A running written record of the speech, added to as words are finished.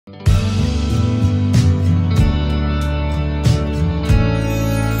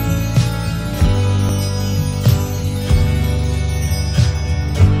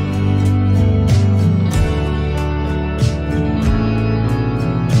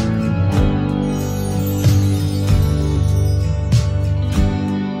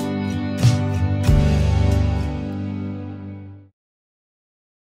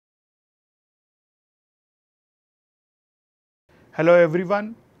Hello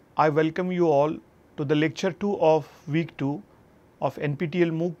everyone, I welcome you all to the lecture 2 of week 2 of NPTEL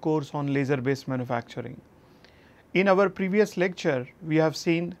MOOC course on laser based manufacturing. In our previous lecture, we have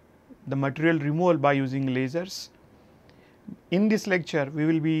seen the material removal by using lasers. In this lecture, we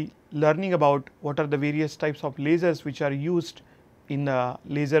will be learning about what are the various types of lasers which are used in the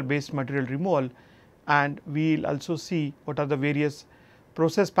laser based material removal, and we will also see what are the various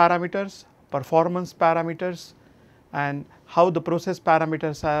process parameters, performance parameters, and how the process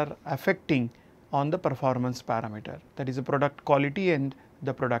parameters are affecting on the performance parameter, that is the product quality and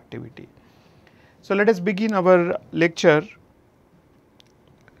the productivity. So, let us begin our lecture.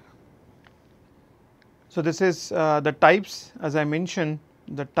 So, this is the types, as I mentioned,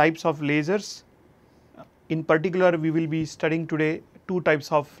 the types of lasers. In particular, we will be studying today two types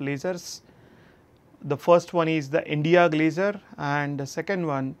of lasers. The first one is the Nd:YAG laser and the second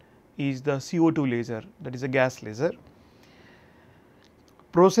one is the CO2 laser, that is a gas laser.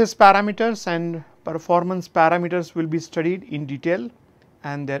 Process parameters and performance parameters will be studied in detail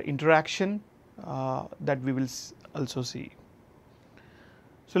and their interaction that we will also see.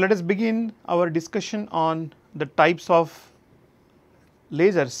 So, let us begin our discussion on the types of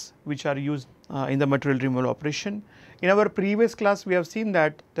lasers which are used in the material removal operation. In our previous class, we have seen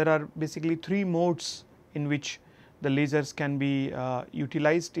that there are basically three modes in which the lasers can be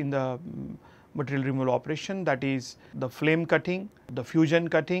utilized in the material removal operation, that is the flame cutting, the fusion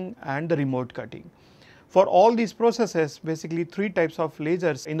cutting and the remote cutting. For all these processes, basically three types of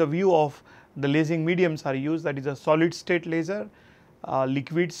lasers in the view of the lasing mediums are used, that is a solid state laser,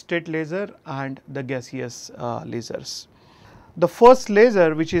 liquid state laser and the gaseous lasers. The first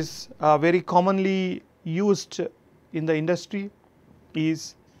laser, which is very commonly used in the industry,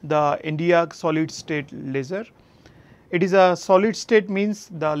 is the Nd:YAG solid state laser. It is a solid state, means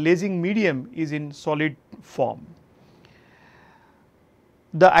the lasing medium is in solid form.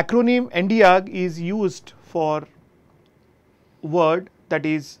 The acronym Nd:YAG is used for word that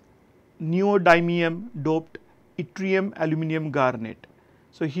is neodymium doped yttrium aluminum garnet.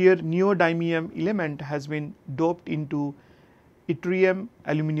 So, here neodymium element has been doped into yttrium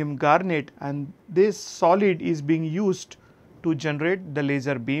aluminum garnet, and this solid is being used to generate the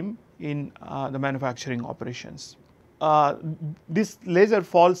laser beam in the manufacturing operations. This laser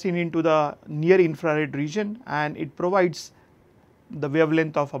falls into the near infrared region and it provides the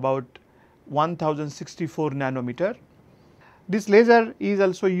wavelength of about 1064 nanometer. This laser is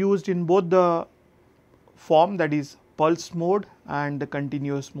also used in both the form, that is pulse mode and the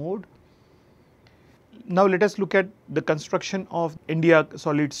continuous mode. Now, let us look at the construction of Nd:YAG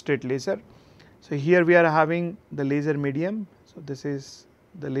solid state laser. So, here we are having the laser medium. So, this is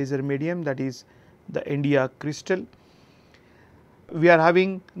the laser medium, that is the Nd:YAG crystal. We are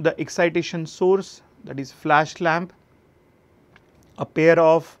having the excitation source, that is flash lamp, a pair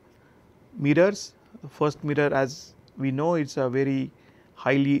of mirrors. The first mirror, as we know, it is a very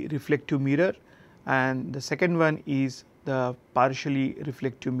highly reflective mirror, and the second one is the partially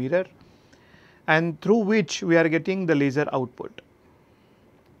reflective mirror, and through which we are getting the laser output.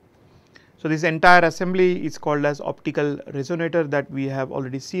 So, this entire assembly is called as optical resonator, that we have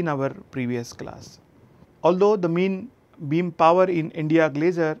already seen our previous class. Although the mean beam power in Nd:YAG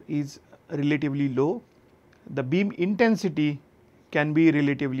laser is relatively low, the beam intensity can be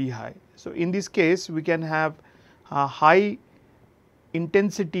relatively high. So, in this case we can have a high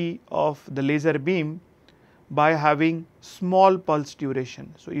intensity of the laser beam by having small pulse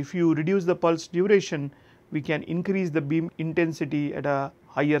duration. So, if you reduce the pulse duration, we can increase the beam intensity at a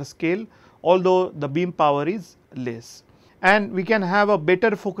higher scale, although the beam power is less, and we can have a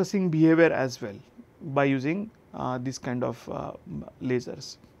better focusing behavior as well by using this kind of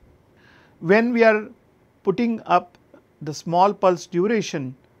lasers. When we are putting up the small pulse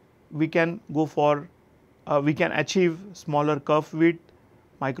duration, we can go for we can achieve smaller curve width.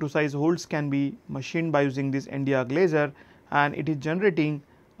 Micro size holes can be machined by using this Nd:YAG laser, and it is generating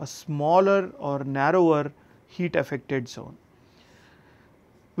a smaller or narrower heat affected zone.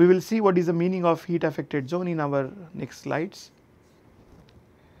 We will see what is the meaning of heat affected zone in our next slides.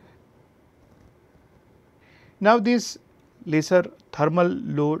 Now, this laser thermal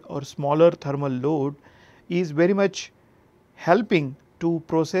load or smaller thermal load is very much helping to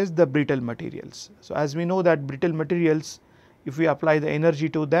process the brittle materials. So, as we know that brittle materials, if we apply the energy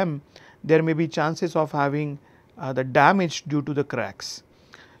to them, there may be chances of having the damage due to the cracks.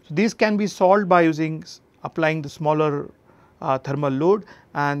 So, these can be solved by applying the smaller thermal load,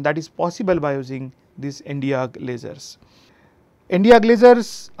 and that is possible by using these Nd:YAG lasers. Nd:YAG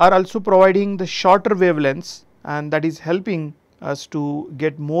lasers are also providing the shorter wavelengths, and that is helping us to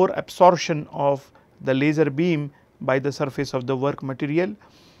get more absorption of the laser beam by the surface of the work material,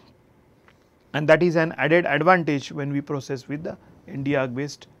 and that is an added advantage when we process with the ND arc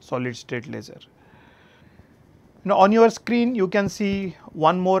based solid state laser. Now, on your screen you can see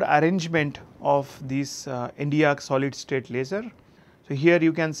one more arrangement of this ND arc solid state laser. So, here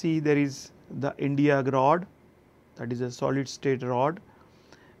you can see there is the ND arc rod, that is a solid state rod,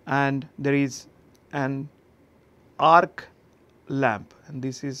 and there is an arc lamp, and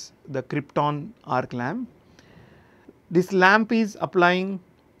this is the krypton arc lamp. This lamp is applying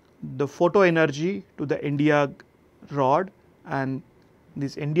the photo energy to the ND arc rod, and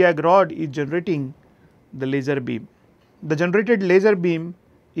this ND arc rod is generating the laser beam. The generated laser beam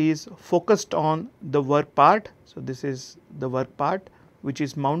is focused on the work part. So, this is the work part which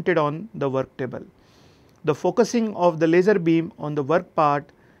is mounted on the work table. The focusing of the laser beam on the work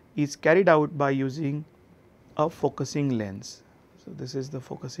part is carried out by using a focusing lens. So, this is the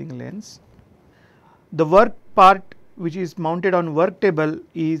focusing lens. The work part which is mounted on work table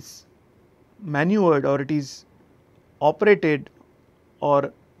is maneuvered, or it is operated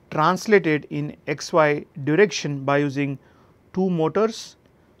or translated in XY direction by using two motors,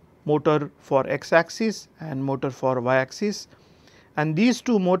 motor for x axis and motor for y axis, and these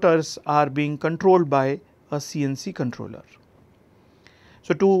two motors are being controlled by a CNC controller.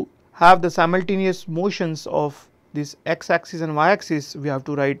 So, to have the simultaneous motions of this x axis and y axis, we have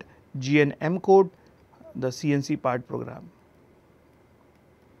to write GNM code, the CNC part program.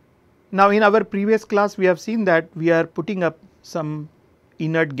 Now, in our previous class we have seen that we are putting up some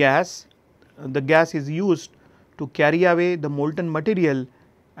inert gas. The gas is used to carry away the molten material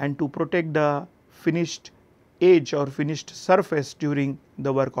and to protect the finished edge or finished surface during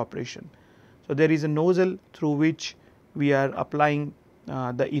the work operation. So, there is a nozzle through which we are applying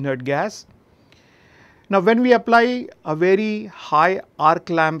the inert gas. Now, when we apply a very high arc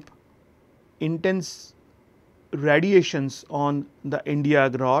lamp intense radiations on the ND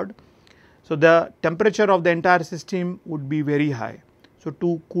arc rod, so the temperature of the entire system would be very high. So,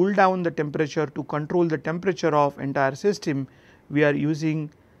 to cool down the temperature, to control the temperature of entire system, we are using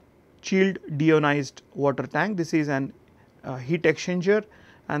chilled deionized water tank. This is an heat exchanger,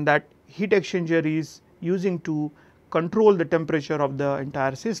 and that heat exchanger is using to control the temperature of the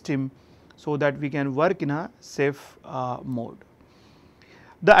entire system, so that we can work in a safe mode.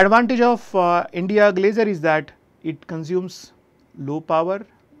 The advantage of ND arc laser is that it consumes low power,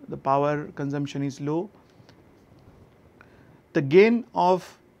 the power consumption is low. The gain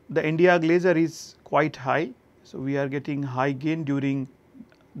of the ND arc laser is quite high. So, we are getting high gain during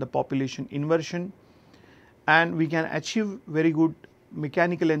the population inversion, and we can achieve very good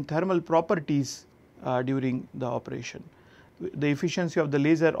mechanical and thermal properties during the operation. The efficiency of the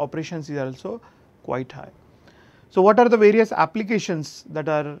laser operations is also quite high. So, what are the various applications that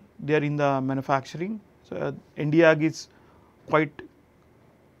are there in the manufacturing? So, ND arc is quite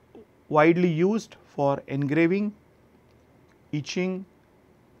widely used for engraving, etching,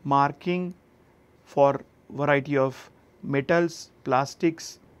 marking, for variety of metals,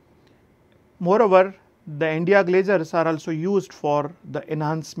 plastics. Moreover, the ND arc lasers are also used for the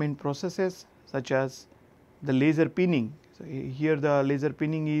enhancement processes such as the laser pinning. So, here the laser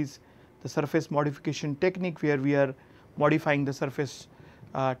pinning is the surface modification technique, where we are modifying the surface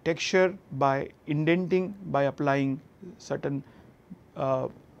texture by indenting, by applying certain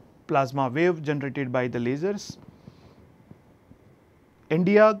plasma wave generated by the lasers.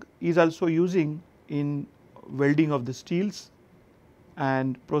 ND arc is also using in welding of the steels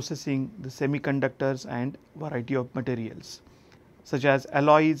and processing the semiconductors and variety of materials such as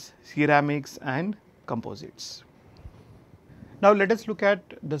alloys, ceramics and composites. Now, let us look at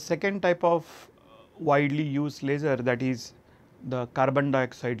the second type of widely used laser, that is the carbon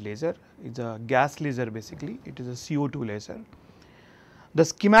dioxide laser. It is a gas laser, basically it is a CO2 laser. The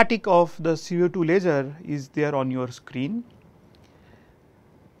schematic of the CO2 laser is there on your screen.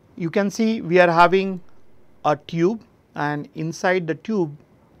 You can see we are having a tube, and inside the tube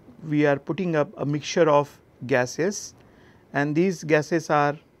we are putting up a mixture of gases, and these gases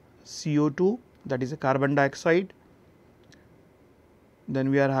are CO2, that is a carbon dioxide, then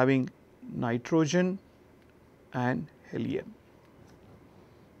we are having nitrogen and helium.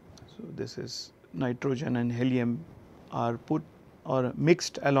 So, this is nitrogen and helium are put or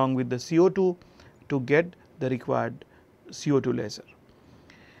mixed along with the CO2 to get the required CO2 laser.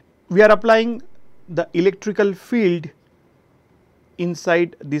 We are applying the electrical field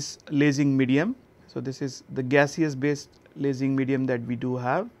inside this lasing medium. So, this is the gaseous based lasing medium that we do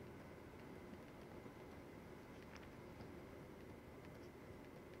have.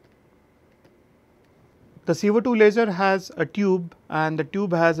 The CO2 laser has a tube, and the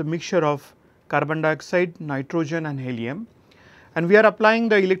tube has a mixture of carbon dioxide, nitrogen and helium, and we are applying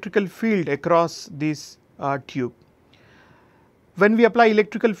the electrical field across this tube. When we apply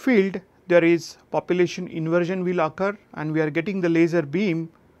electrical field, there is population inversion will occur and we are getting the laser beam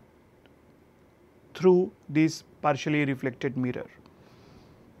through this partially reflected mirror.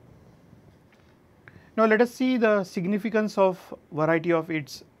 Now, let us see the significance of variety of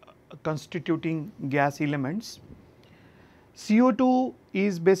its constituting gas elements. CO2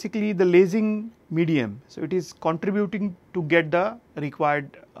 is basically the lasing medium, so it is contributing to get the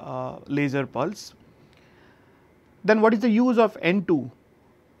required laser pulse. Then what is the use of N2,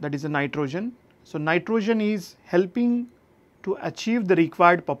 that is the nitrogen? So, nitrogen is helping to achieve the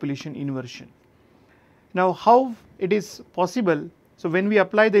required population inversion. Now, how it is possible? So, when we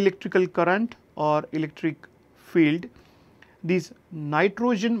apply the electrical current or electric field, these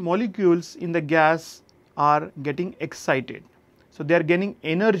nitrogen molecules in the gas are getting excited. So, they are gaining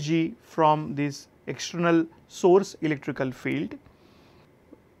energy from this external source electrical field.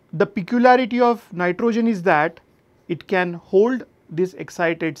 The peculiarity of nitrogen is that it can hold this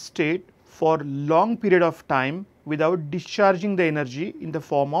excited state for long period of time without discharging the energy in the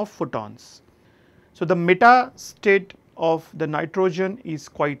form of photons. So, the meta state of the nitrogen is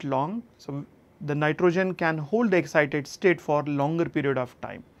quite long. So, the nitrogen can hold the excited state for longer period of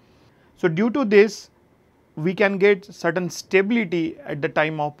time. So, due to this we can get certain stability at the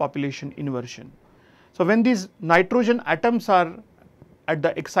time of population inversion. So, when these nitrogen atoms are at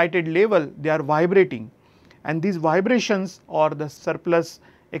the excited level, they are vibrating, and these vibrations or the surplus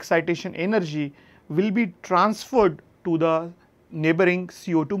excitation energy will be transferred to the neighboring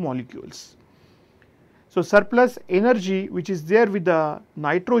CO2 molecules. So, surplus energy which is there with the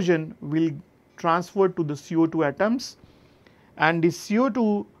nitrogen will transfer to the CO2 atoms, and the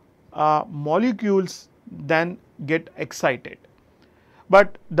CO2 molecules then get excited.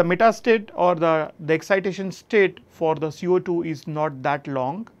 But the meta state or the excitation state for the CO2 is not that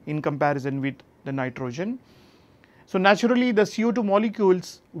long in comparison with the nitrogen. So, naturally the CO2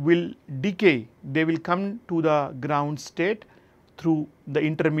 molecules will decay, they will come to the ground state through the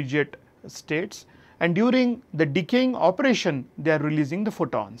intermediate states, and during the decaying operation they are releasing the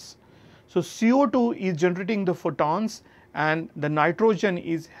photons. So, CO2 is generating the photons and the nitrogen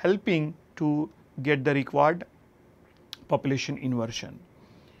is helping to get the required population inversion.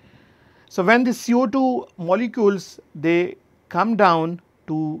 So, when the CO2 molecules they come down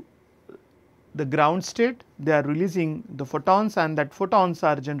to the ground state, they are releasing the photons, and that photons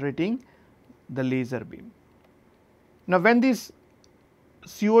are generating the laser beam. Now, when these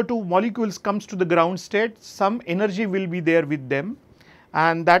CO2 molecules comes to the ground state, some energy will be there with them,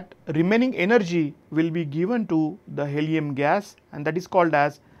 and that remaining energy will be given to the helium gas, and that is called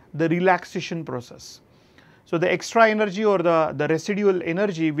as the relaxation process. So, the extra energy or the residual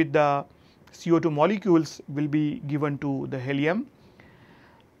energy with the CO2 molecules will be given to the helium.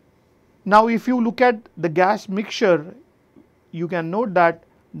 Now, if you look at the gas mixture, you can note that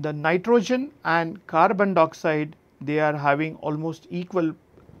the nitrogen and carbon dioxide, they are having almost equal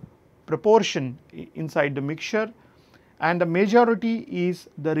proportion inside the mixture, and the majority is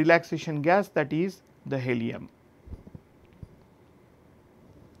the relaxation gas, that is the helium.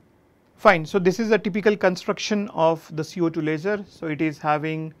 Fine. So, this is a typical construction of the CO2 laser. So, it is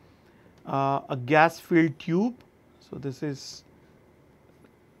having a gas filled tube. So, this is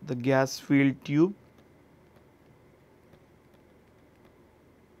the gas filled tube,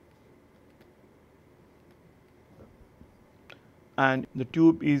 and the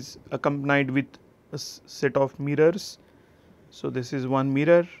tube is accompanied with a set of mirrors. So, this is one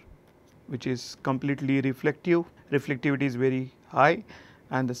mirror which is completely reflective, reflectivity is very high,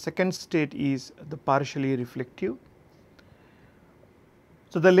 and the second state is the partially reflective.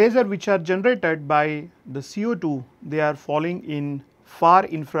 So, the laser which are generated by the CO2, they are falling in far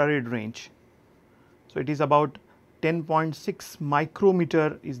infrared range. So, it is about 10.6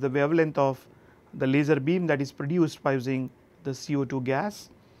 micrometer is the wavelength of the laser beam that is produced by using the CO2 gas.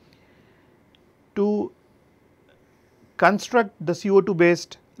 To construct the CO2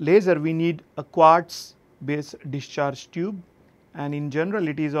 based laser, we need a quartz based discharge tube, and in general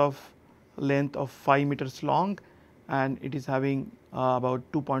it is of length of 5 meters long, and it is having about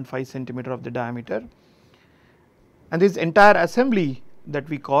 2.5 centimeter of the diameter. And this entire assembly that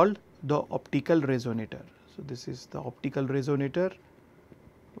we call the optical resonator. So, this is the optical resonator.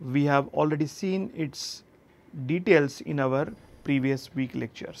 We have already seen its details in our previous week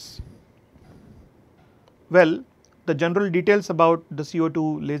lectures. Well, the general details about the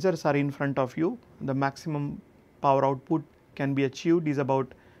CO2 lasers are in front of you. The maximum power output can be achieved is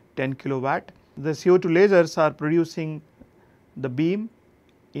about 10 kilowatt. The CO2 lasers are producing the beam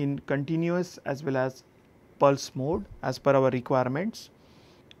in continuous as well as pulse mode as per our requirements.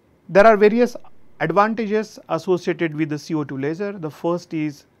 There are various advantages associated with the CO2 laser. The first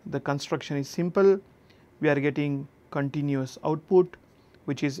is the construction is simple, we are getting continuous output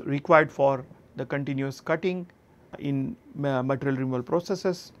which is required for the continuous cutting in material removal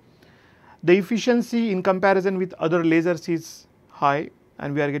processes. The efficiency in comparison with other lasers is high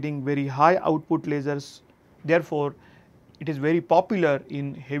and we are getting very high output lasers, therefore, it is very popular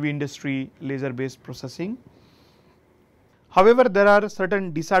in heavy industry laser based processing. However, there are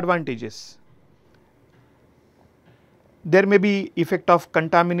certain disadvantages. There may be effect of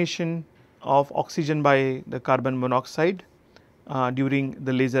contamination of oxygen by the carbon monoxide during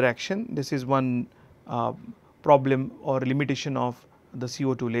the laser action. This is one problem or limitation of the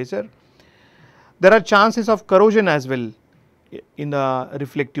CO2 laser. There are chances of corrosion as well in the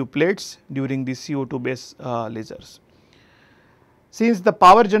reflective plates during the CO2 based lasers. Since the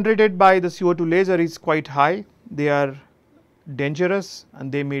power generated by the CO2 laser is quite high, they are dangerous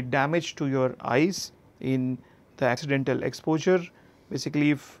and they may damage to your eyes in the accidental exposure.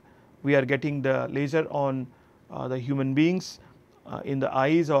 Basically, if we are getting the laser on the human beings in the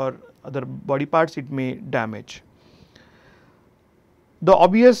eyes or other body parts, it may damage. The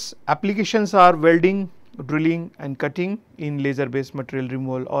obvious applications are welding, drilling and cutting in laser based material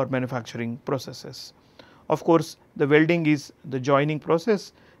removal or manufacturing processes. Of course, the welding is the joining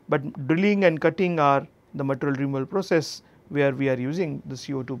process, but drilling and cutting are the material removal process where we are using the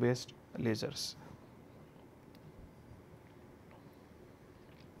CO2 based lasers.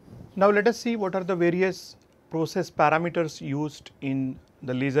 Now, let us see what are the various process parameters used in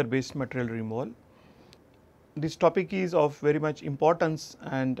the laser based material removal. This topic is of very much importance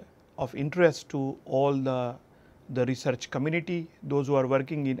and of interest to all the research community, those who are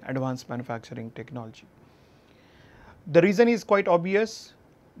working in advanced manufacturing technology. The reason is quite obvious.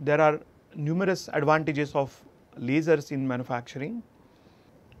 There are numerous advantages of lasers in manufacturing.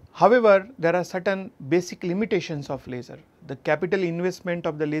 However, there are certain basic limitations of laser. The capital investment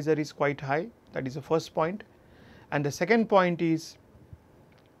of the laser is quite high, that is the first point. And the second point is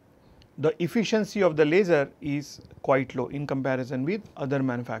the efficiency of the laser is quite low in comparison with other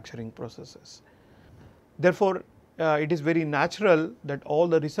manufacturing processes. Therefore, it is very natural that all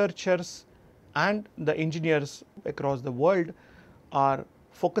the researchers and the engineers across the world are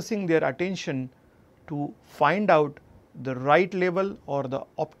focusing their attention to find out the right level or the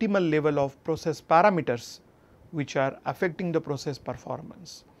optimal level of process parameters which are affecting the process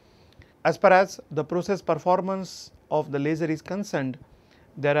performance. As far as the process performance of the laser is concerned,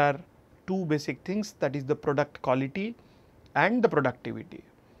 there are two basic things, that is the product quality and the productivity.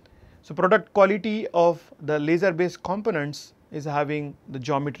 So, product quality of the laser based components is having the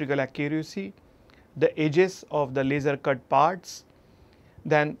geometrical accuracy, the edges of the laser cut parts,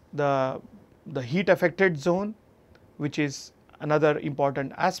 then the heat affected zone, which is another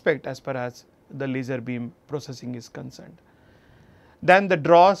important aspect as far as the laser beam processing is concerned. Then the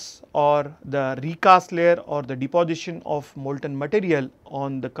dross or the recast layer or the deposition of molten material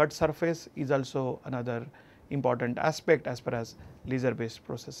on the cut surface is also another important aspect as far as laser based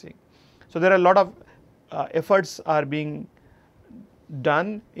processing. So, there are a lot of efforts are being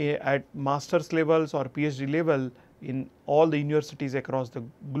done at master's levels or PhD level in all the universities across the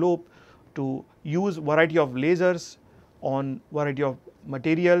globe to use variety of lasers on variety of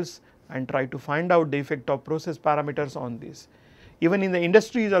materials and try to find out the effect of process parameters on this. Even in the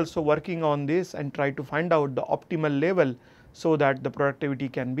industry is also working on this and try to find out the optimal level so that the productivity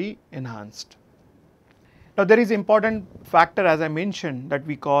can be enhanced. Now, there is important factor as I mentioned that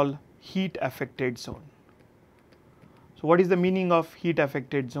we call heat affected zone. So, what is the meaning of heat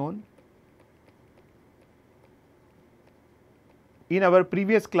affected zone? In our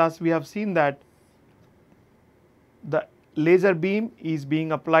previous class we have seen that the laser beam is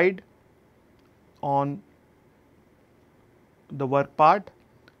being applied on the work part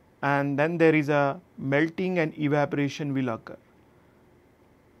and then there is a melting and evaporation will occur.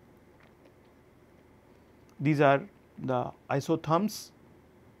 These are the isotherms,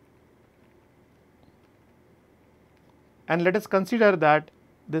 and let us consider that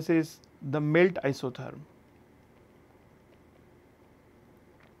this is the melt isotherm.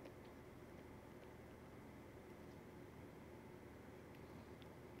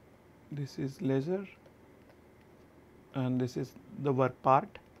 This is laser and this is the work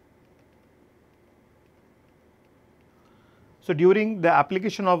part. So, during the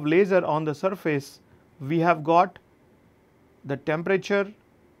application of laser on the surface, we have got the temperature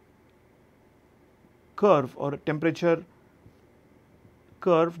curve or temperature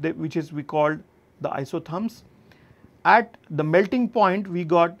curve which is we called the isotherms, at the melting point we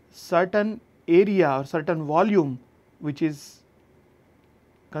got certain area or certain volume which is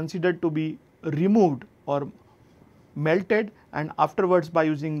considered to be removed or melted, and afterwards by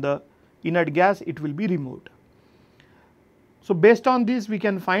using the inert gas it will be removed. So, based on this we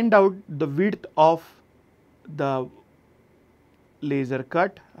can find out the width of the laser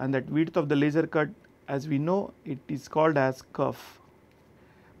cut, and that width of the laser cut, as we know, it is called as curve.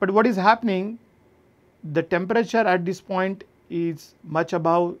 But what is happening, the temperature at this point is much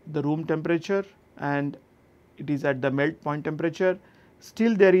above the room temperature and it is at the melt point temperature.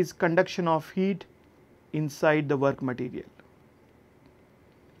 Still there is conduction of heat inside the work material,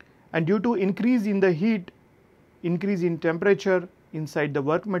 and due to increase in the heat, increase in temperature inside the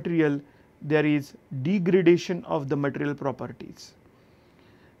work material, there is degradation of the material properties,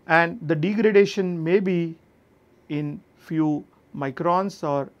 and the degradation may be in few microns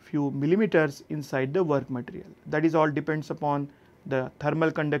or few millimeters inside the work material. That is all depends upon the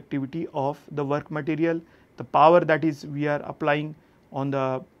thermal conductivity of the work material, the power that is we are applying on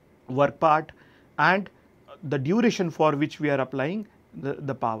the work part, and the duration for which we are applying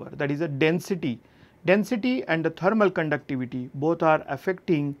the power, that is a density. Density and the thermal conductivity both are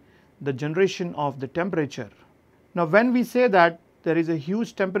affecting the generation of the temperature. Now, when we say that there is a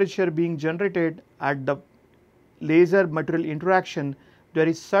huge temperature being generated at the laser material interaction, there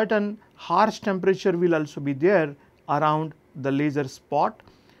is certain harsh temperature will also be there around the laser spot,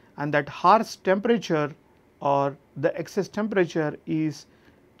 and that harsh temperature or the excess temperature is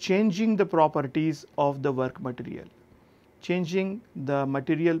changing the properties of the work material, changing the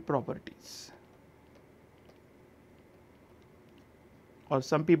material properties, or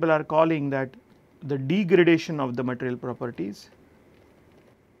some people are calling that the degradation of the material properties.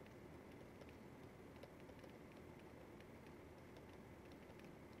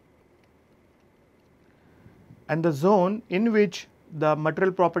 And the zone in which the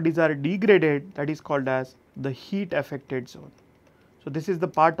material properties are degraded, that is called as the heat affected zone. So, this is the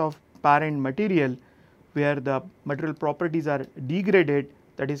part of parent material where the material properties are degraded,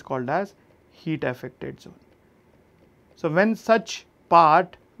 that is called as heat affected zone. So, when such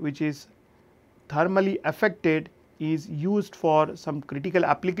part which is thermally affected is used for some critical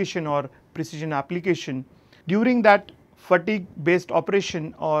application or precision application, during that fatigue based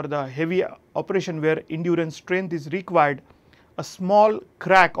operation or the heavy operation where endurance strength is required, a small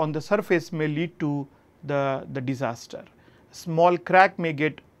crack on the surface may lead to the disaster. Small crack may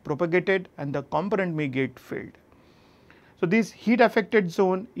get propagated and the component may get failed. So, this heat affected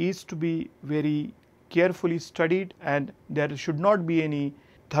zone is to be very carefully studied, and there should not be any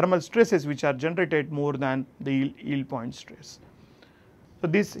thermal stresses which are generated more than the yield point stress. So,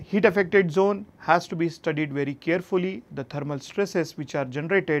 this heat affected zone has to be studied very carefully. The thermal stresses which are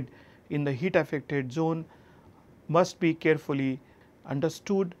generated in the heat affected zone must be carefully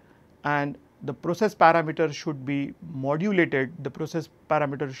understood, and the process parameter should be modulated, the process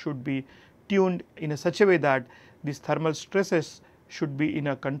parameter should be tuned in a such a way that these thermal stresses should be in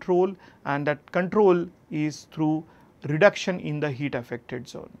a control, and that control is through reduction in the heat affected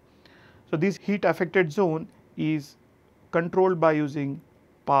zone. So, this heat affected zone is controlled by using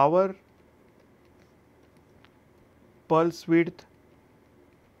power, pulse width,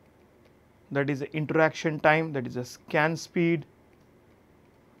 that is the interaction time, that is a scan speed,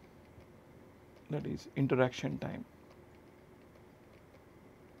 that is interaction time,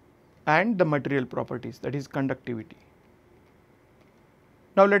 and the material properties, that is conductivity.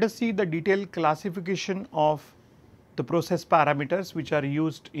 Now, let us see the detailed classification of the process parameters which are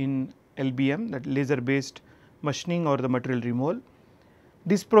used in LBM, that laser based machining or the material removal.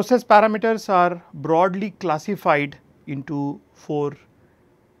 These process parameters are broadly classified into 4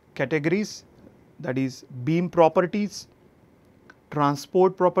 categories, that is beam properties,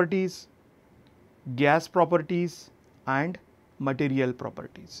 transport properties, gas properties, and material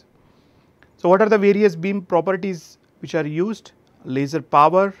properties. So, what are the various beam properties which are used? Laser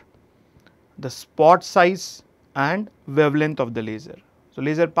power, the spot size, and wavelength of the laser. So,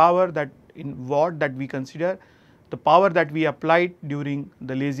 laser power, that in watt, that we consider the power that we applied during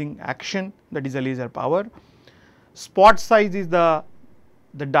the lasing action, that is a laser power. Spot size is the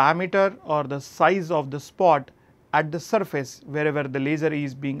diameter or the size of the spot at the surface wherever the laser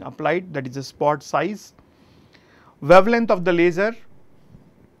is being applied, that is the spot size. Wavelength of the laser.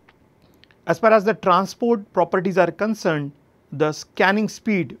 As far as the transport properties are concerned, the scanning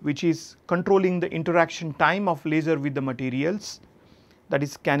speed, which is controlling the interaction time of laser with the materials, that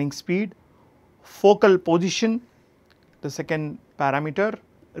is scanning speed. Focal position, the second parameter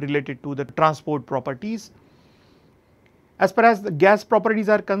related to the transport properties. As far as the gas properties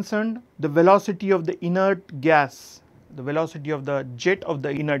are concerned, the velocity of the inert gas, the velocity of the jet of the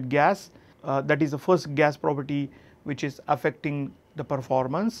inert gas. That is the first gas property which is affecting the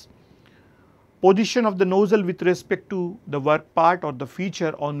performance. Position of the nozzle with respect to the work part or the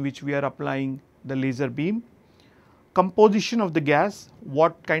feature on which we are applying the laser beam. Composition of the gas,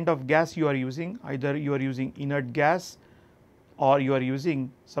 what kind of gas you are using, either you are using inert gas or you are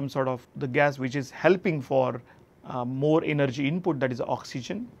using some sort of the gas which is helping for more energy input, that is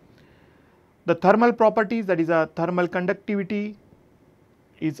oxygen. The thermal properties, that is a thermal conductivity,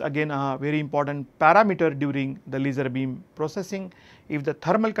 is again a very important parameter during the laser beam processing. If the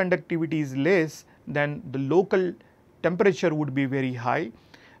thermal conductivity is less, then the local temperature would be very high,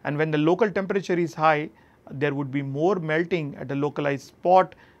 and when the local temperature is high, there would be more melting at the localized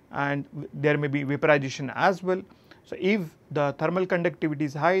spot and there may be vaporization as well. So, if the thermal conductivity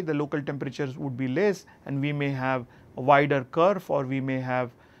is high, the local temperatures would be less and we may have a wider curve, or we may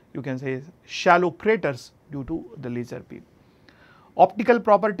have, you can say, shallow craters due to the laser beam. Optical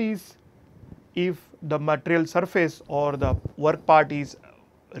properties, if the material surface or the work part is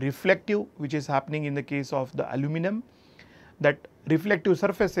reflective, which is happening in the case of the aluminum, that reflective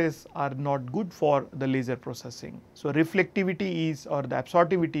surfaces are not good for the laser processing. So, reflectivity is, or the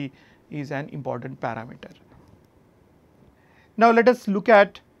absorptivity is an important parameter. Now, let us look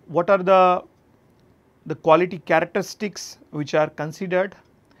at what are the quality characteristics which are considered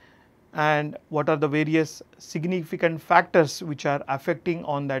and what are the various significant factors which are affecting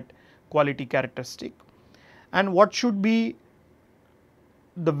on that quality characteristic, and what should be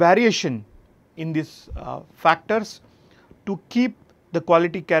the variation in these factors to keep the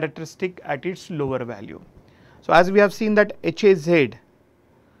quality characteristic at its lower value. So, as we have seen that HAZ,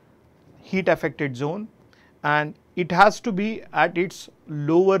 heat affected zone, and it has to be at its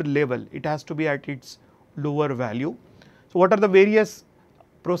lower level, it has to be at its lower value. So, what are the various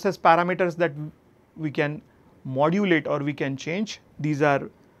process parameters that we can modulate or we can change? These are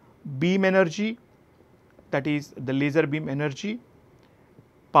beam energy, that is the laser beam energy,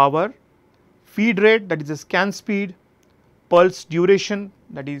 power, feed rate, that is the scan speed, pulse duration,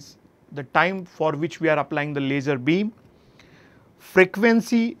 that is the time for which we are applying the laser beam,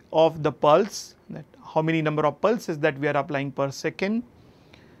 frequency of the pulse, that how many number of pulses that we are applying per second,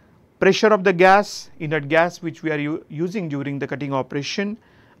 pressure of the gas, inert gas which we are using during the cutting operation,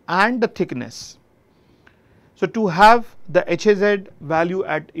 and the thickness. So, to have the HAZ value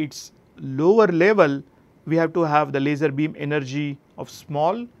at its lower level, we have to have the laser beam energy of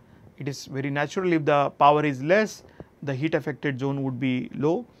small. It is very natural, if the power is less, the heat affected zone would be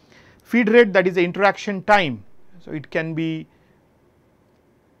low. Feed rate, that is the interaction time. So, it can be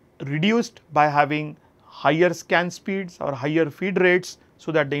reduced by having higher scan speeds or higher feed rates,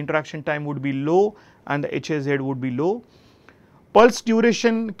 so that the interaction time would be low and the HAZ would be low. Pulse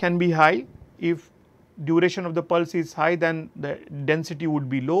duration can be high. If duration of the pulse is high, then the density would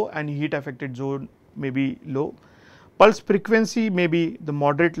be low and heat affected zone may be low. Pulse frequency may be the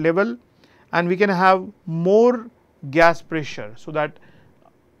moderate level, and we can have more gas pressure, so that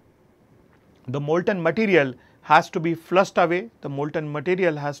the molten material has to be flushed away, the molten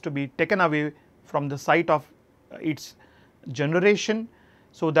material has to be taken away from the site of its generation,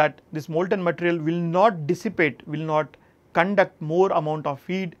 so that this molten material will not dissipate, will not conduct more amount of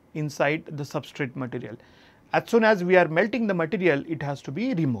heat inside the substrate material. As soon as we are melting the material, it has to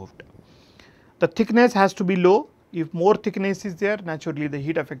be removed. The thickness has to be low. If more thickness is there, naturally the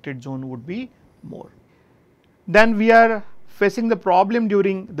heat affected zone would be more. Then we are facing the problem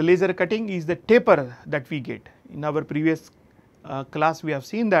during the laser cutting is the taper that we get. In our previous class, we have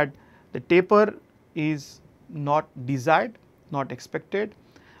seen that the taper is not desired, not expected.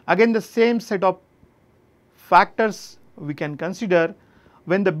 Again, the same set of factors we can consider.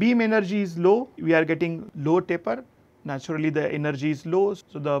 When the beam energy is low, we are getting low taper. Naturally, the energy is low,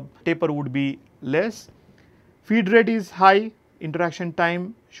 so the taper would be less. Feed rate is high, interaction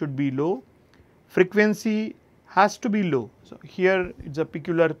time should be low. Frequency has to be low. So, here it is a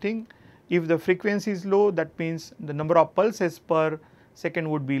peculiar thing. If the frequency is low, that means the number of pulses per second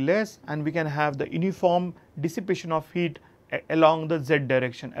would be less, and we can have the uniform dissipation of heat along the z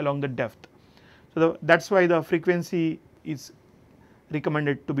direction, along the depth. So, that is why the frequency is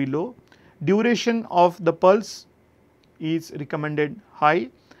recommended to be low. Duration of the pulse is recommended high,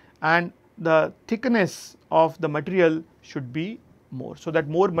 and the thickness of the material should be more, so that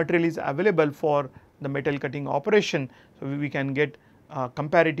more material is available for the metal cutting operation. So, we can get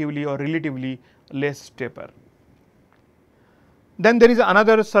comparatively or relatively less taper. Then there is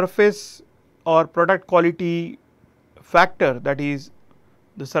another surface or product quality factor, that is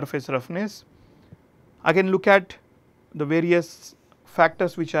the surface roughness. Again, look at the various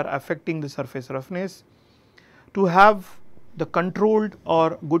factors which are affecting the surface roughness. To have the controlled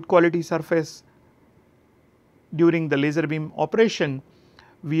or good quality surface during the laser beam operation,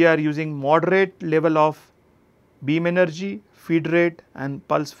 we are using moderate level of beam energy, feed rate and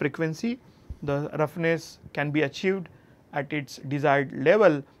pulse frequency. The roughness can be achieved at its desired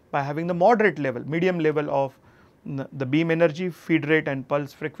level by having the moderate level, medium level of the beam energy, feed rate and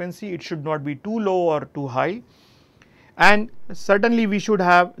pulse frequency. It should not be too low or too high, and certainly we should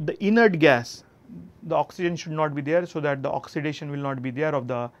have the inert gas. The oxygen should not be there, so that the oxidation will not be there of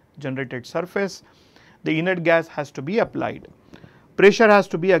the generated surface. The inert gas has to be applied. Pressure has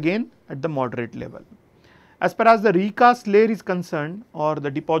to be again at the moderate level. As far as the recast layer is concerned or the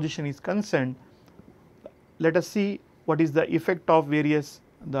deposition is concerned, let us see what is the effect of various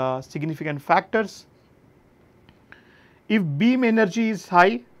the significant factors. If beam energy is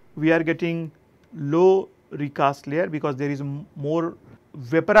high, we are getting low recast layer because there is more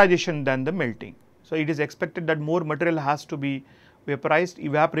vaporization than the melting. So, it is expected that more material has to be vaporized,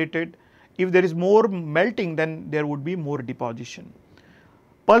 evaporated. If there is more melting, then there would be more deposition.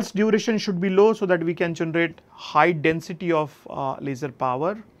 Pulse duration should be low, so that we can generate high density of laser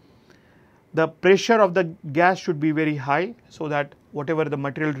power. The pressure of the gas should be very high, so that whatever the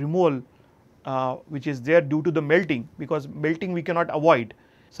material removal which is there due to the melting, because melting we cannot avoid,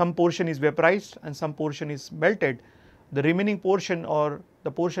 some portion is vaporized and some portion is melted. The remaining portion or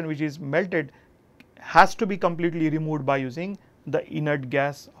the portion which is melted has to be completely removed by using the inert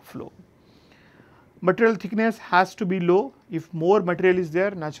gas flow. Material thickness has to be low. If more material is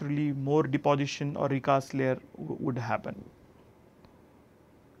there, naturally more deposition or recast layer would happen.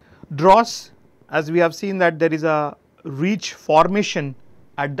 Dross, as we have seen that there is a ridge formation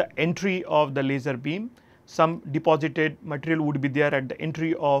at the entry of the laser beam. Some deposited material would be there at the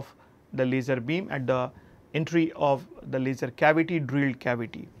entry of the laser beam, at the entry of the laser cavity, drilled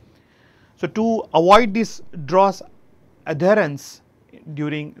cavity. So, to avoid this dross adherence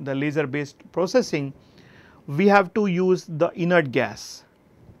during the laser based processing, we have to use the inert gas.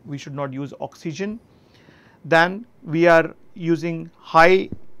 We should not use oxygen. Then we are using high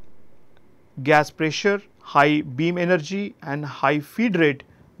gas pressure, high beam energy and high feed rate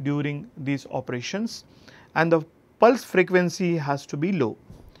during these operations, and the pulse frequency has to be low.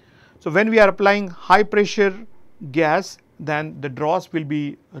 So, when we are applying high pressure gas, then the dross will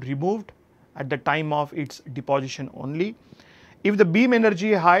be removed at the time of its deposition only. If the beam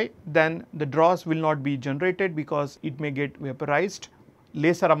energy is high, then the dross will not be generated because it may get vaporized.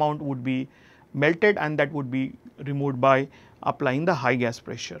 Lesser amount would be melted and that would be removed by applying the high gas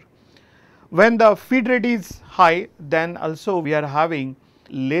pressure. When the feed rate is high, then also we are having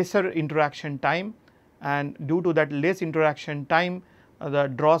lesser interaction time, and due to that less interaction time, the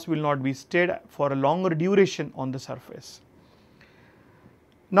dross will not be stayed for a longer duration on the surface.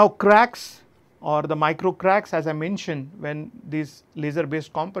 Now, cracks or the micro cracks, as I mentioned, when these laser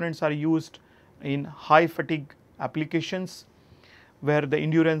based components are used in high fatigue applications where the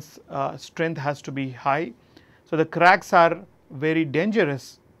endurance strength has to be high. So, the cracks are very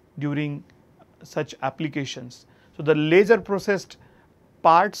dangerous during such applications. So, the laser processed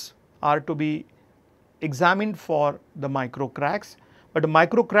parts are to be examined for the micro cracks, but the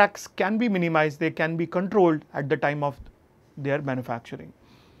micro cracks can be minimized, they can be controlled at the time of their manufacturing.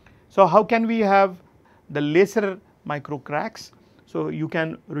 So, how can we have the lesser micro cracks? So, you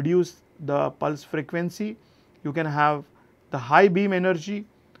can reduce the pulse frequency, you can have the high beam energy,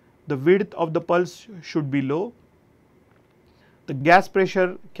 the width of the pulse should be low, the gas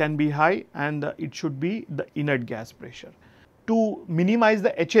pressure can be high, and it should be the inert gas pressure. To minimize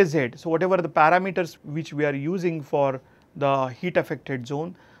the HAZ, so whatever the parameters which we are using for the heat affected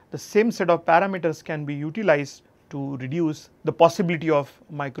zone, the same set of parameters can be utilized to reduce the possibility of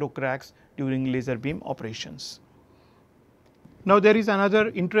micro cracks during laser beam operations. Now, there is another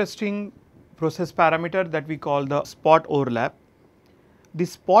interesting process parameter that we call the spot overlap.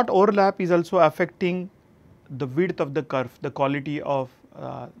 This spot overlap is also affecting the width of the curve, the quality of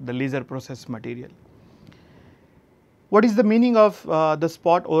the laser process material. What is the meaning of the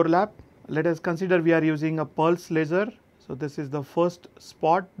spot overlap? Let us consider we are using a pulse laser. So, this is the first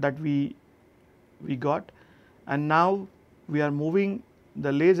spot that we got, and now we are moving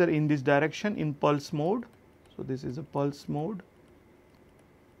the laser in this direction in pulse mode. So, this is a pulse mode.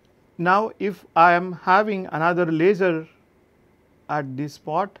 Now, if I am having another laser at this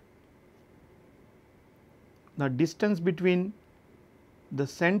spot, the distance between the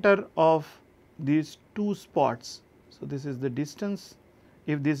center of these two spots, so this is the distance.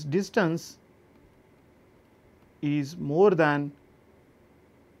 If this distance is more than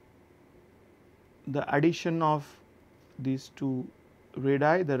the addition of these two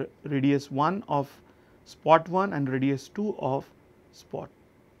radii, the radius 1 of spot 1 and radius 2 of spot.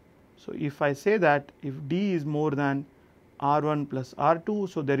 So, if I say that if D is more than R1 plus R2,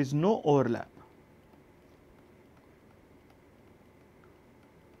 so there is no overlap.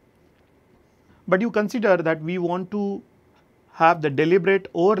 But you consider that we want to have the deliberate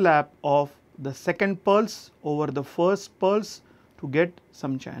overlap of the second pulse over the first pulse to get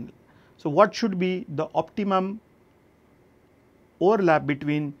some channel. So, what should be the optimum overlap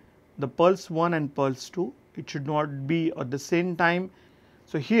between the pulse 1 and pulse 2? It should not be at the same time.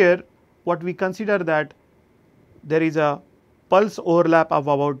 So, here what we consider that there is a pulse overlap of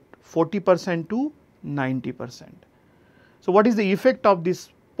about 40% to 90%. So, what is the effect of this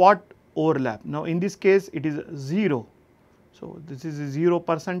spot overlap? Now, in this case it is 0. So, this is a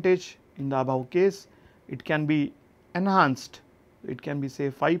 0% in the above case. It can be enhanced, it can be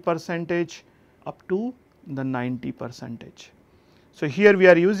say 5% up to the 90%. So, here we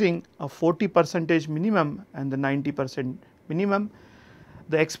are using a 40% minimum and the 90% minimum.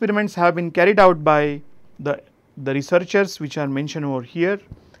 The experiments have been carried out by the researchers which are mentioned over here,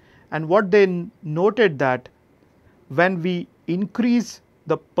 and what they noted that when we increase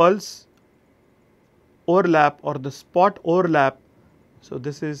the pulse overlap or the spot overlap, so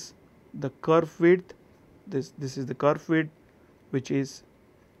this is the curve width, this is the curve width which is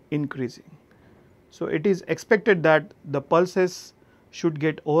increasing. So, it is expected that the pulses should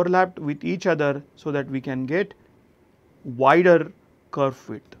get overlapped with each other so that we can get wider curve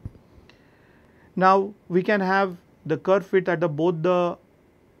width. Now, we can have the curve width at both the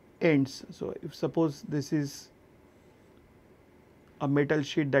ends. So, if suppose this is a metal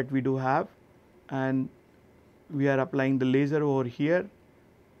sheet that we do have and we are applying the laser over here.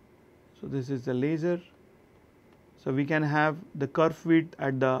 So, this is the laser. So, we can have the curve width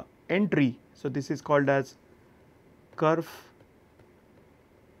at the entry. So, this is called as curve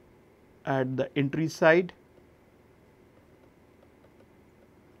at the entry side,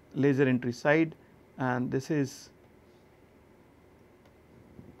 laser entry side, and this is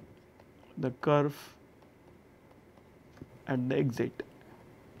the curve at the exit.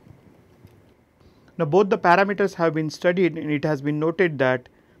 Now, both the parameters have been studied and it has been noted that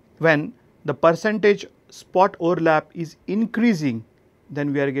when the percentage spot overlap is increasing,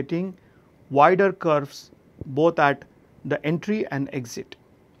 then we are getting wider curves both at the entry and exit.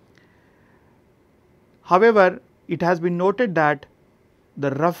 However, it has been noted that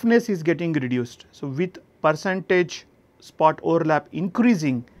the roughness is getting reduced. So, with percentage spot overlap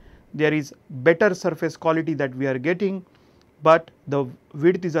increasing, there is better surface quality that we are getting, but the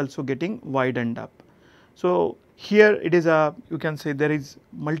width is also getting widened up. So, here it is a, you can say there is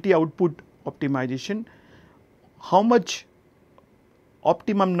multi output optimization. How much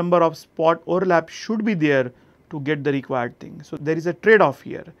optimum number of spot overlap should be there to get the required thing? So, there is a trade off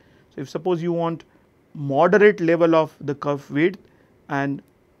here. So, if suppose you want moderate level of the curve width and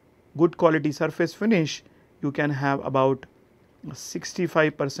good quality surface finish, you can have about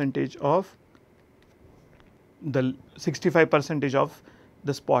 65% of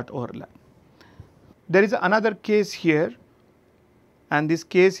the spot overlap. There is another case here, and this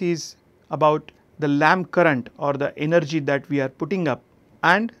case is about the lamp current or the energy that we are putting up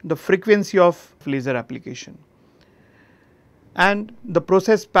and the frequency of laser application. And the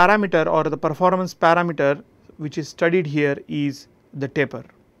process parameter or the performance parameter which is studied here is the taper.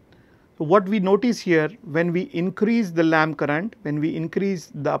 So, what we notice here, when we increase the lamp current, when we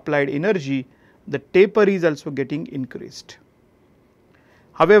increase the applied energy, the taper is also getting increased.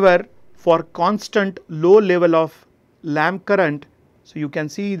 However, for constant low level of lamp current, so you can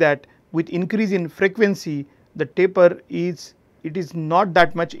see that with increase in frequency, the taper is, it is not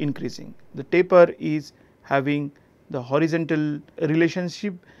that much increasing. The taper is having the horizontal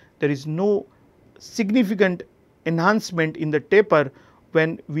relationship. There is no significant enhancement in the taper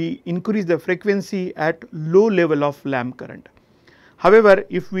when we increase the frequency at low level of lamp current. However,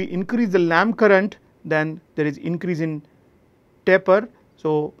 if we increase the lamp current, then there is increase in taper.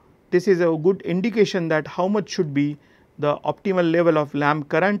 So, this is a good indication that how much should be the optimal level of lamp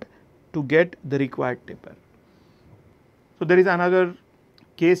current to get the required taper. So, there is another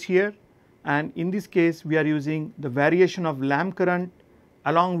case here, and in this case we are using the variation of lamp current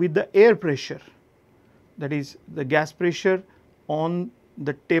along with the air pressure, that is the gas pressure on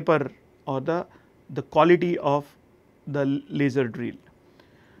the taper or the quality of the laser drill.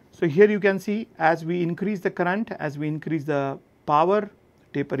 So, here you can see as we increase the current, as we increase the power,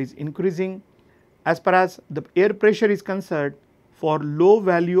 taper is increasing. As far as the air pressure is concerned, for low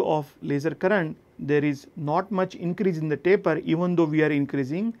value of laser current, there is not much increase in the taper even though we are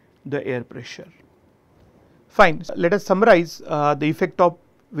increasing the air pressure. Fine. Let us summarize the effect of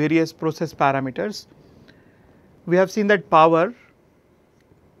various process parameters. We have seen that power.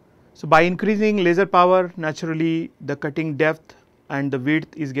 So, by increasing laser power, naturally the cutting depth and the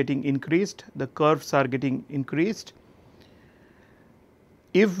width is getting increased, the curves are getting increased.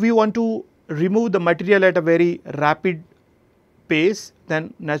 If we want to remove the material at a very rapid pace,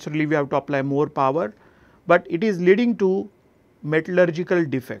 then naturally we have to apply more power, but it is leading to metallurgical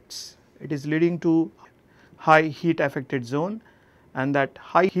defects. It is leading to high heat affected zone, and that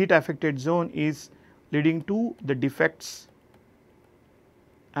high heat affected zone is leading to the defects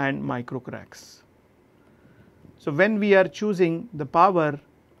and micro cracks. So, when we are choosing the power,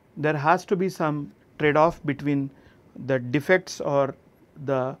 there has to be some trade off between the defects or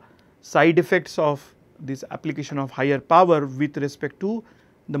the side effects of this application of higher power with respect to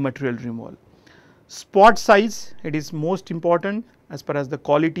the material removal. Spot size, it is most important as far as the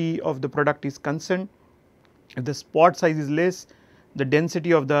quality of the product is concerned. If the spot size is less, the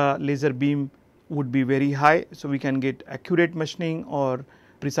density of the laser beam would be very high. So, we can get accurate machining or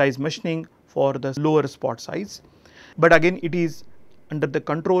precise machining for the lower spot size. But again, it is under the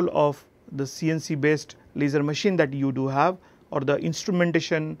control of the CNC based laser machine that you do have, or the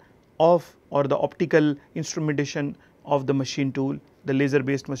instrumentation of, or the optical instrumentation of the machine tool, the laser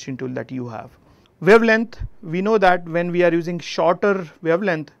based machine tool that you have. Wavelength, we know that when we are using shorter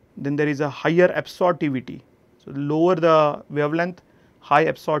wavelength, then there is a higher absorptivity. So, lower the wavelength, high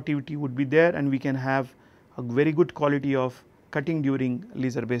absorptivity would be there, and we can have a very good quality of cutting during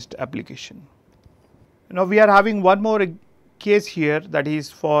laser based application. Now, we are having one more case here, that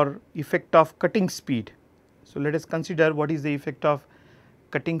is for effect of cutting speed. So, let us consider what is the effect of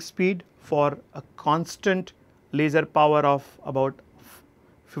cutting speed for a constant laser power of about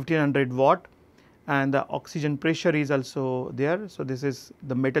 1500 watt, and the oxygen pressure is also there. So, this is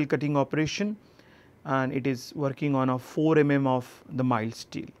the metal cutting operation, and it is working on a 4 mm of the mild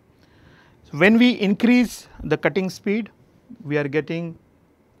steel. So, when we increase the cutting speed, we are getting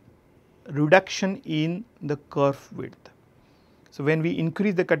reduction in the curve width. So, when we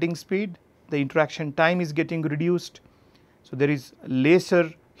increase the cutting speed, the interaction time is getting reduced. So, there is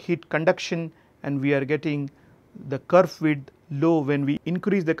lesser heat conduction, and we are getting the curve width low when we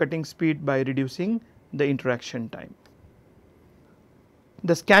increase the cutting speed by reducing the interaction time.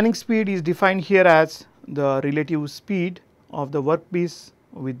 The scanning speed is defined here as the relative speed of the workpiece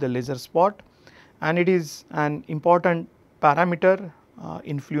with the laser spot, and it is an important parameter,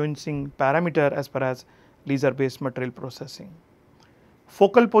 influencing parameter as far as laser based material processing.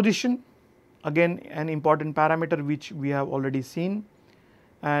 Focal position, again an important parameter which we have already seen,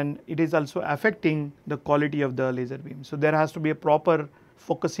 and it is also affecting the quality of the laser beam. So, there has to be a proper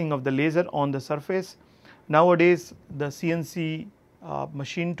focusing of the laser on the surface. Nowadays, the CNC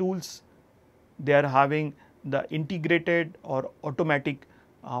machine tools, they are having the integrated or automatic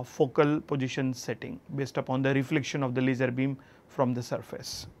focal position setting based upon the reflection of the laser beam from the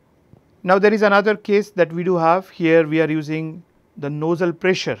surface. Now, there is another case that we do have here. We are using the nozzle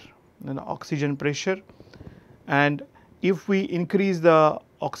pressure and the oxygen pressure, and if we increase the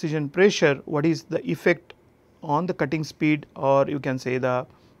oxygen pressure, what is the effect on the cutting speed, or you can say the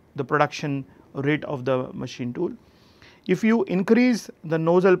production rate of the machine tool. If you increase the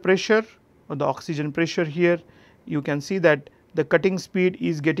nozzle pressure or the oxygen pressure here, you can see that the cutting speed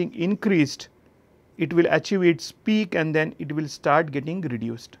is getting increased. It will achieve its peak and then it will start getting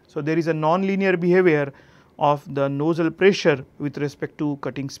reduced. So, there is a non-linear behavior of the nozzle pressure with respect to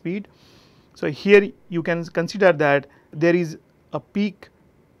cutting speed. So, here you can consider that there is a peak,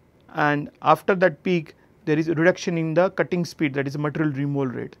 and after that peak there is a reduction in the cutting speed, that is material removal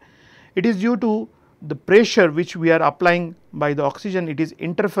rate. It is due to the pressure which we are applying by the oxygen. It is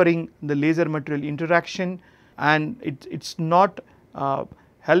interfering the laser material interaction, and it is not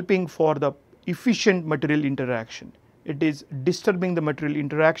helping for the efficient material interaction. It is disturbing the material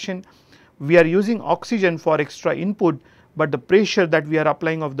interaction. We are using oxygen for extra input, but the pressure that we are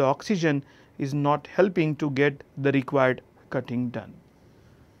applying of the oxygen is not helping to get the required cutting done.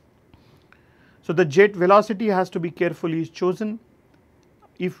 So, the jet velocity has to be carefully chosen.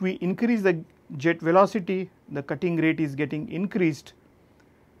 If we increase the jet velocity, the cutting rate is getting increased.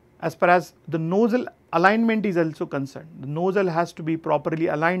 As far as the nozzle alignment is also concerned, the nozzle has to be properly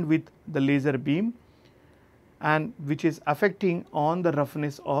aligned with the laser beam, and which is affecting on the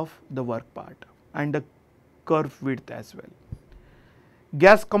roughness of the work part and the curve width as well.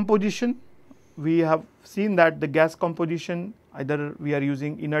 Gas composition, we have seen that the gas composition, either we are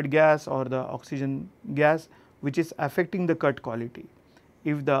using inert gas or the oxygen gas, which is affecting the cut quality.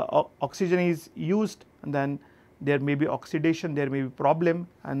 If the oxygen is used, then there may be oxidation, there may be problem,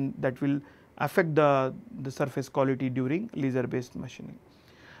 and that will affect the surface quality during laser based machining.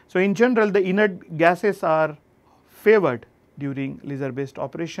 So, in general, the inert gases are favored during laser based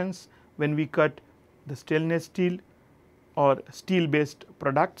operations when we cut the stainless steel or steel based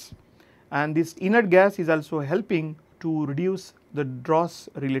products, and this inert gas is also helping to reduce the dross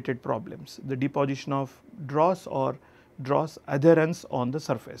related problems, the deposition of dross or dross adherence on the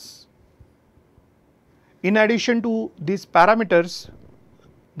surface. In addition to these parameters,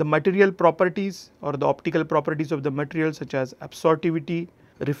 the material properties or the optical properties of the material such as absorptivity,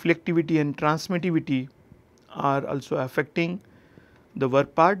 reflectivity and transmittivity are also affecting the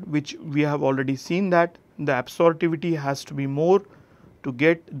work part, which we have already seen that the absorptivity has to be more to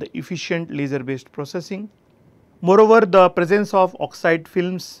get the efficient laser based processing. Moreover, the presence of oxide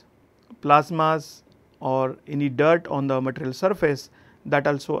films, plasmas or any dirt on the material surface, that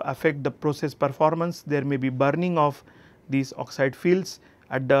also affect the process performance. There may be burning of these oxide fields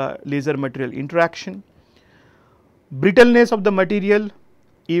at the laser material interaction. Brittleness of the material,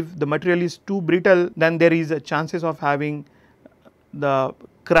 if the material is too brittle, then there is a chances of having the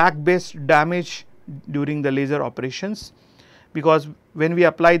crack based damage during the laser operations, because when we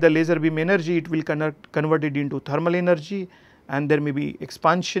apply the laser beam energy, it will convert it into thermal energy and there may be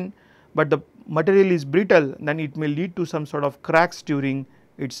expansion, but the material is brittle, then it may lead to some sort of cracks during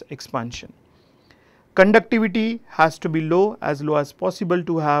its expansion. Conductivity has to be low as possible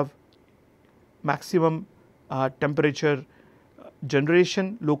to have maximum temperature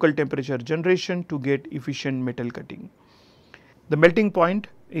generation, local temperature generation to get efficient metal cutting. The melting point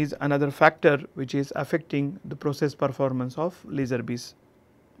is another factor which is affecting the process performance of laser beams.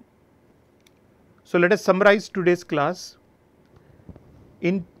 So, let us summarize today's class.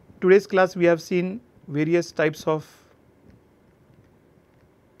 In today's class, we have seen various types of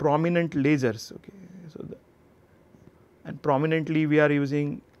prominent lasers. Okay. So, and prominently we are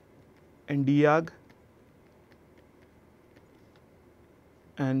using Nd:YAG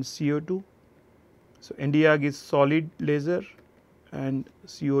and CO2. So, Nd:YAG is solid laser and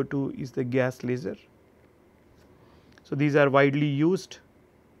CO2 is the gas laser. So, these are widely used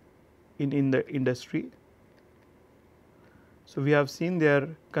in the industry. So, we have seen their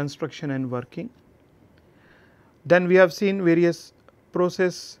construction and working. Then we have seen various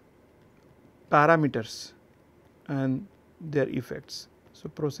process parameters and their effects. So,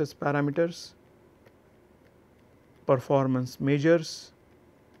 process parameters, performance measures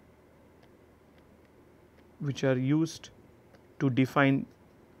which are used to define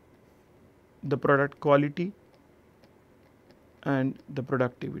the product quality and the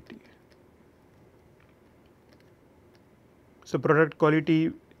productivity. So, product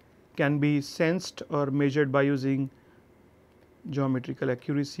quality can be sensed or measured by using geometrical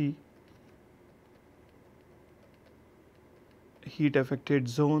accuracy, heat affected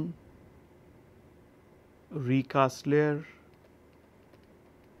zone, recast layer,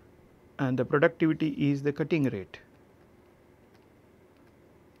 and the productivity is the cutting rate.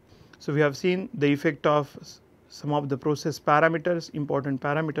 So, we have seen the effect of some of the process parameters, important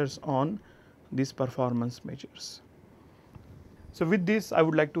parameters on these performance measures. So, with this I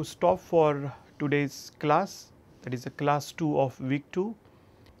would like to stop for today's class, that is the class 2 of week 2.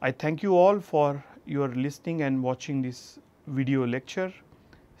 I thank you all for your listening and watching this video lecture.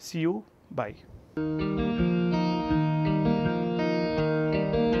 See you. Bye.